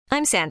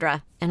I'm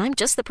Sandra, and I'm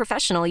just the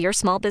professional your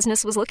small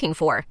business was looking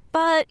for.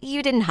 But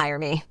you didn't hire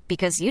me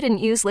because you didn't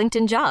use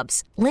LinkedIn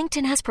Jobs.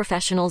 LinkedIn has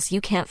professionals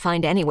you can't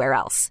find anywhere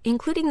else,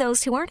 including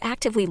those who aren't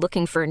actively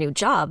looking for a new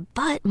job,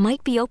 but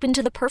might be open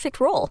to the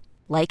perfect role,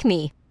 like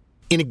me.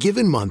 In a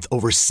given month,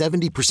 over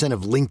 70%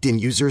 of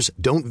LinkedIn users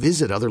don't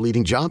visit other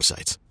leading job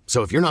sites.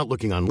 So if you're not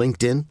looking on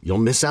LinkedIn, you'll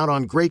miss out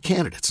on great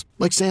candidates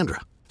like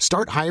Sandra.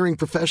 Start hiring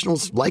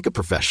professionals like a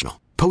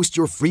professional. Post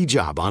your free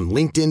job on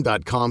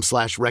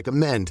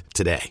linkedin.com/recommend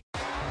today.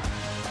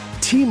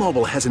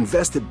 T-Mobile has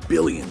invested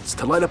billions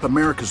to light up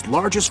America's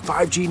largest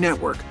 5G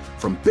network,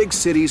 from big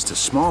cities to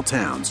small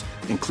towns,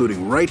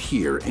 including right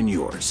here in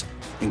yours.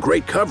 And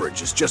great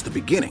coverage is just the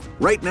beginning.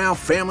 Right now,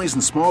 families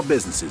and small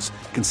businesses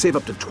can save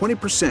up to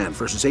 20%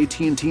 versus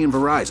AT&T and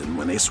Verizon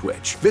when they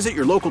switch. Visit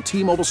your local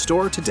T-Mobile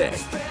store today.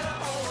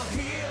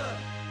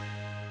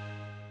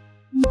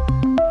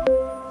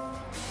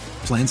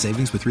 Plan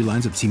savings with 3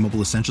 lines of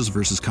T-Mobile Essentials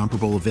versus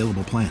comparable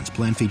available plans.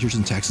 Plan features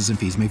and taxes and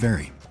fees may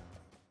vary.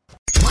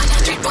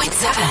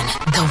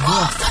 100.7 The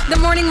Wolf. The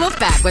Morning Wolf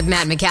Pack with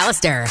Matt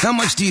McAllister. How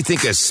much do you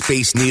think a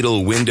Space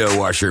Needle window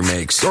washer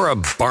makes? Or a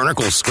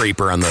barnacle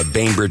scraper on the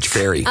Bainbridge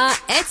Ferry?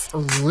 It's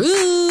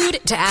rude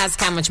to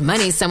ask how much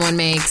money someone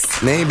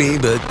makes. Maybe,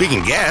 but we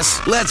can guess.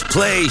 Let's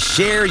play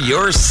Share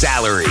Your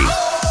Salary.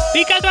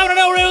 Because I don't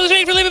know,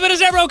 for living, but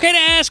it's never okay to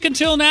ask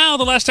until now.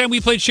 The last time we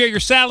played Share Your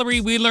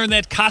Salary, we learned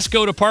that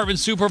Costco department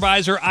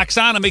supervisor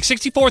Oksana makes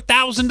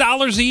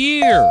 $64,000 a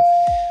year.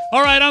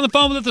 All right, on the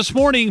phone with us this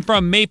morning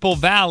from Maple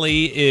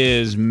Valley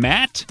is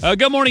Matt.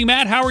 Good morning,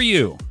 Matt. How are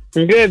you?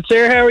 I'm good,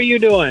 sir. How are you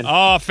doing?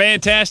 Oh,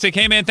 fantastic.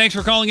 Hey, man, thanks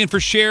for calling in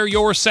for Share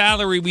Your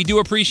Salary. We do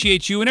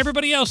appreciate you and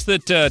everybody else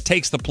that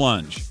takes the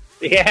plunge.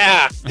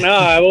 Yeah. No,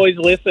 I always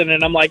listen,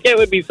 and I'm like, it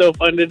would be so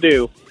fun to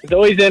do. It's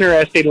always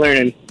interesting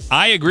learning.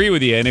 I agree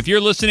with you. And if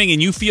you're listening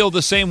and you feel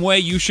the same way,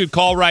 you should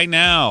call right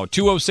now.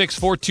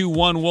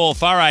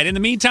 206-421-WOLF. All right. In the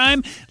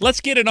meantime,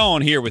 let's get it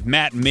on here with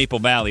Matt in Maple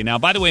Valley. Now,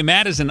 by the way,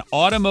 Matt is an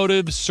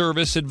automotive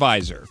service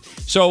advisor.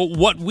 So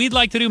what we'd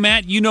like to do,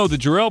 Matt, you know the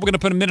drill. We're going to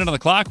put a minute on the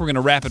clock. We're going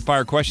to rapid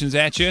fire questions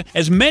at you.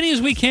 As many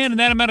as we can in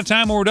that amount of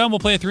time. When we're done, we'll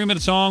play a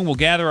 3-minute song. We'll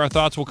gather our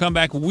thoughts. We'll come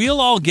back.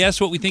 We'll all guess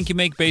what we think you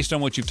make based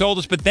on what you've told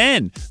us. But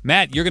then,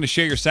 Matt, you're going to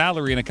share your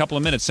salary in a couple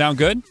of minutes. Sound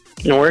good?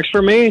 It works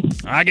for me.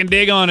 I can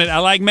dig on it. I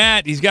like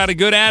Matt. He's got a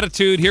good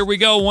attitude. Here we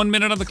go. 1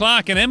 minute on the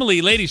clock. And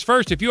Emily, ladies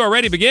first, if you are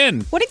ready,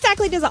 begin. What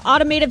exactly does an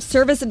automotive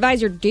service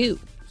advisor do?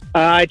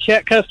 I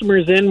check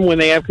customers in when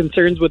they have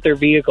concerns with their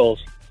vehicles.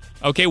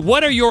 Okay,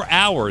 what are your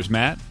hours,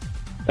 Matt?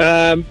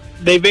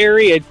 They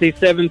vary. I'd say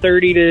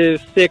 7:30 to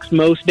 6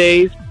 most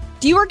days.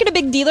 Do you work at a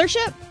big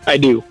dealership? I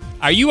do.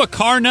 Are you a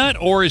car nut,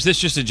 or is this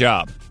just a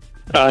job?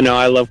 No,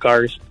 I love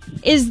cars.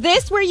 Is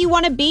this where you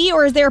want to be,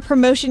 or is there a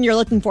promotion you're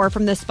looking for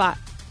from this spot?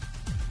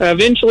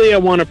 Eventually, I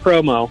want a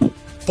promo.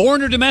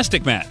 Foreign or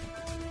domestic, Matt?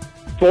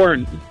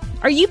 Foreign.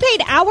 Are you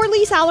paid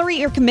hourly,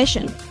 salary, or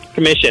commission?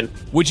 Commission.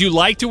 Would you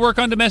like to work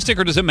on domestic,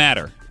 or does it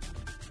matter?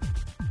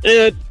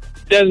 It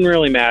doesn't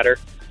really matter.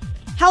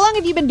 How long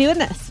have you been doing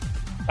this?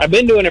 I've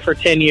been doing it for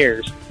 10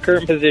 years.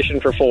 Current position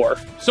for 4.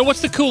 So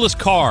what's the coolest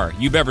car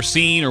you've ever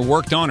seen or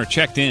worked on or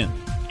checked in?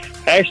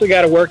 I actually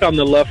got to work on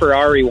the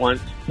LaFerrari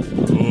once.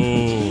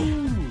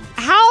 Ooh.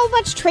 How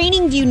much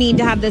training do you need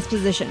to have this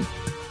position?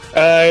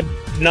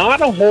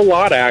 Not a whole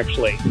lot,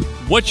 actually.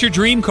 What's your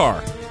dream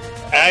car?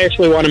 I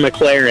actually want a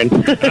McLaren.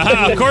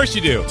 Of course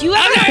you do. Do you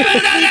ever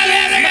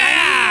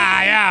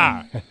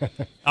Yeah.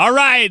 All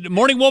right.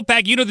 Morning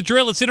Wolfpack, you know the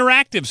drill. It's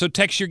interactive. So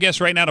text your guess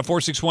right now to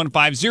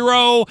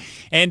 46150.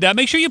 And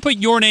make sure you put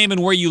your name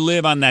and where you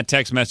live on that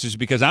text message,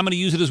 because I'm going to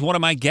use it as one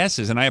of my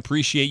guesses. And I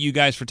appreciate you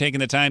guys for taking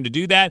the time to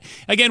do that.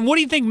 Again, what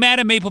do you think Matt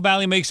in Maple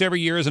Valley makes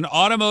every year as an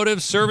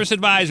automotive service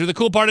advisor? The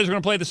cool part is we're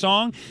going to play the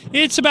song.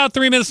 It's about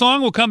 3 minutes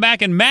long. We'll come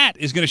back and Matt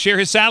is going to share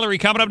his salary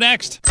coming up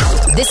next.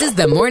 This is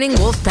the Morning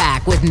Wolf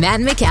Pack with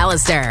Matt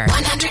McAllister.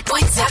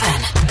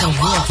 100.7 The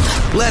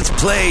Wolf. Let's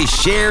play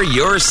Share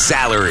Your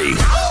Salary.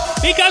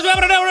 Because we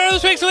haven't done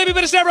this week's Libby,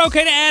 but it's never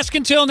okay to ask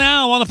until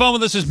now. On the phone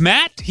with us is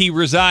Matt. He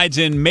resides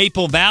in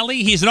Maple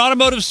Valley. He's an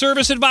automotive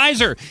service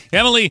advisor.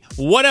 Emily,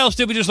 what else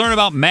did we just learn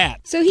about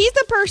Matt? So he's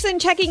the person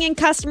checking in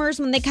customers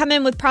when they come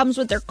in with problems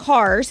with their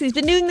cars. He's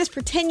been doing this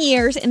for 10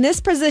 years, in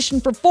this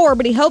position for 4,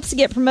 but he hopes to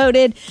get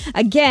promoted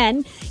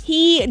again.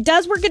 He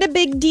does work at a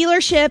big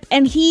dealership,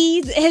 and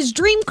his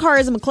dream car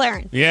is a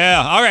McLaren.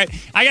 Yeah, all right.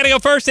 I got to go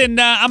first, and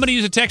I'm going to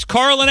use a text.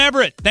 Carl and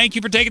Everett, thank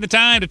you for taking the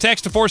time to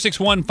text to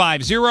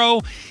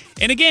 46150.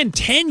 And again,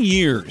 10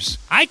 years.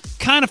 I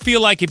kind of feel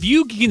like if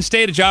you can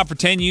stay at a job for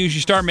 10 years, you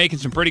start making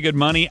some pretty good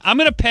money. I'm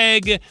going to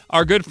peg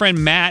our good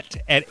friend Matt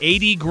at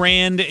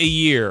 $80,000 a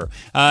year.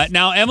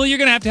 Now, Emily, you're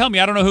going to have to help me.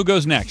 I don't know who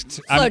goes next.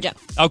 Slojo.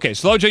 Okay,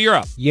 Slojo, you're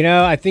up. You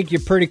know, I think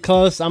you're pretty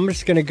close. I'm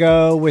just going to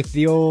go with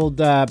the old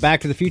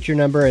Back to the Future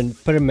number and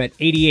put him at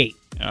 88.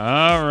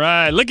 All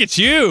right. Look at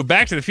you.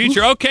 Back to the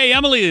Future. Okay,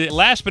 Emily,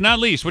 last but not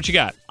least, what you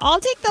got? I'll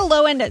take the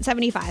low end at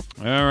 75.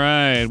 All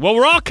right. Well,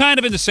 we're all kind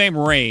of in the same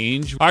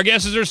range. Our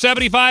guesses are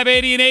 75,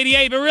 80, and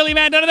 88. But really,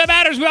 Matt, none of that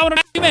matters. We all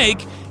want to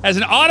make as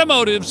an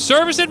automotive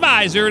service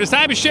advisor. It is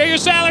time to share your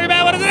salary,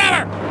 Matt. What is the number?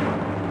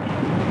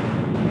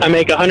 I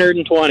make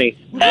 120.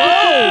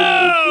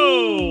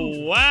 Oh,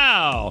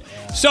 wow.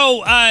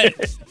 So,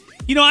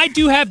 you know, I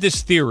do have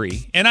this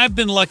theory, and I've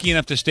been lucky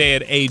enough to stay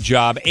at a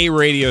job, a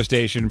radio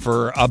station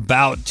for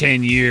about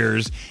 10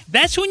 years.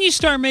 That's when you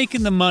start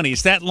making the money.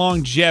 It's that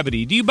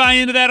longevity. Do you buy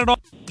into that at all?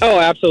 Oh,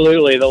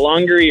 absolutely. The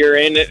longer you're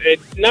in it,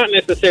 it's not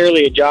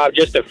necessarily a job,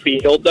 just a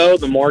field, though.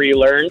 The more you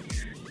learn,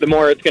 the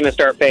more it's going to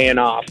start paying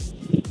off.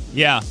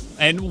 Yeah.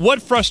 And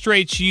what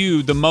frustrates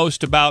you the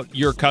most about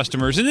your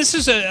customers? And this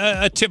is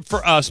a tip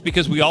for us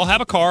because we all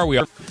have a car.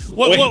 What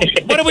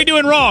are we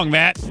doing wrong,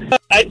 Matt?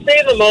 I'd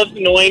say the most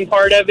annoying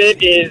part of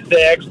it is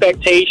the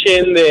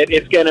expectation that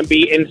it's going to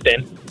be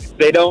instant.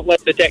 They don't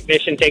let the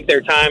technician take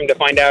their time to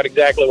find out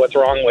exactly what's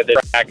wrong with it.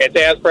 I'd say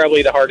that's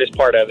probably the hardest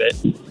part of it.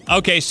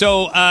 Okay,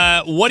 so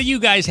what do you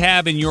guys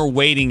have in your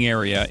waiting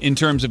area in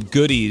terms of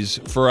goodies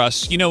for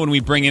us? You know, when we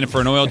bring in for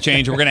an oil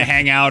change, we're going to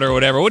hang out or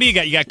whatever. What do you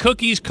got? You got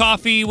cookies,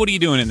 coffee? What are you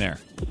doing in there?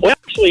 Well,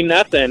 actually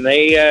nothing.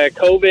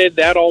 COVID,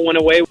 that all went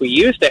away. We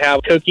used to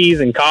have cookies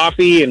and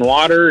coffee and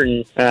water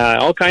and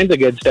all kinds of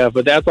good stuff,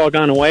 but that's all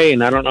gone away,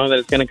 and I don't know that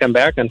it's going to come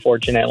back,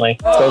 unfortunately.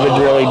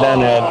 COVID's really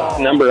done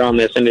a number on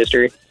this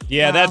industry.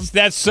 Yeah,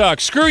 that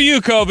sucks. Screw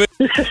you, COVID.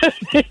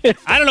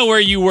 I don't know where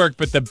you work,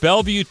 but the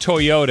Bellevue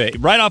Toyota,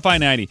 right off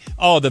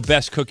I-90, the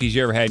best cookies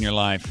you ever had in your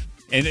life.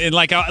 And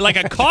like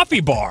a coffee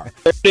bar.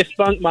 This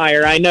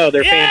Spunkmeyer, I know.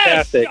 They're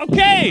fantastic.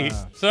 Okay.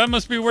 So that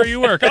must be where you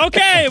work.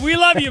 Okay, we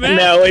love you, man.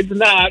 No, it's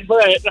not,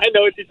 but I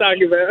know what you're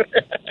talking about.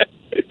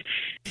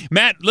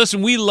 Matt,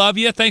 listen, we love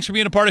you. Thanks for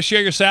being a part of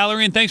Share Your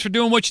Salary, and thanks for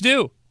doing what you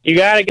do. You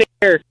got to get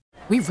here.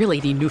 We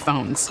really need new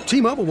phones.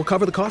 T-Mobile will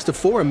cover the cost of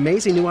 4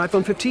 amazing new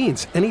iPhone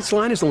 15s, and each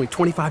line is only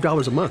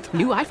 $25 a month.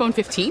 New iPhone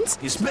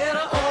 15s? It's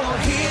better over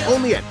here.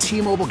 Only at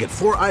T-Mobile, get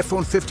 4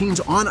 iPhone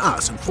 15s on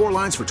us and 4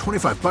 lines for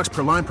 $25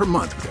 per line per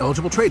month with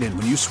eligible trade-in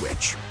when you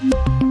switch.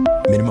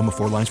 Minimum of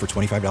 4 lines for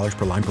 $25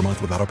 per line per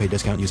month with autopay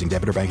discount using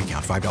debit or bank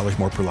account. $5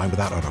 more per line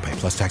without autopay,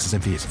 plus taxes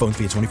and fees. Phone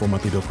fee at 24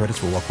 monthly bill credits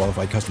for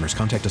well-qualified customers.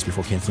 Contact us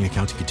before canceling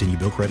account to continue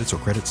bill credits or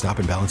credit stop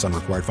and balance on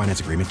required finance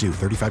agreement due.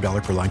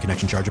 $35 per line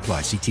connection charge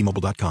applies. See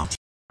T-Mobile.com.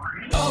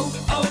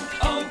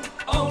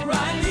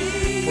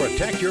 O'Reilly.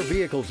 Protect your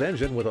vehicle's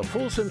engine with a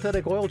full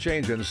synthetic oil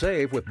change and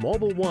save with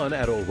Mobil 1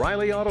 at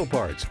O'Reilly Auto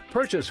Parts.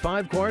 Purchase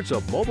 5 quarts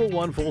of Mobil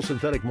 1 full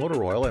synthetic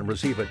motor oil and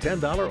receive a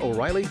 $10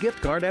 O'Reilly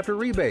gift card after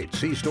rebate.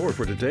 See store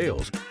for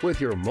details. With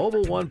your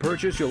Mobil 1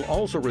 purchase, you'll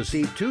also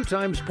receive 2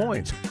 times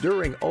points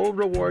during O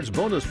Rewards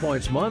Bonus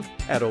Points Month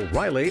at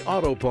O'Reilly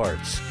Auto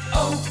Parts.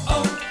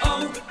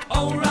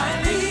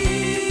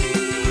 O'Reilly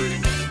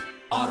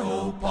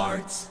Auto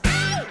Parts.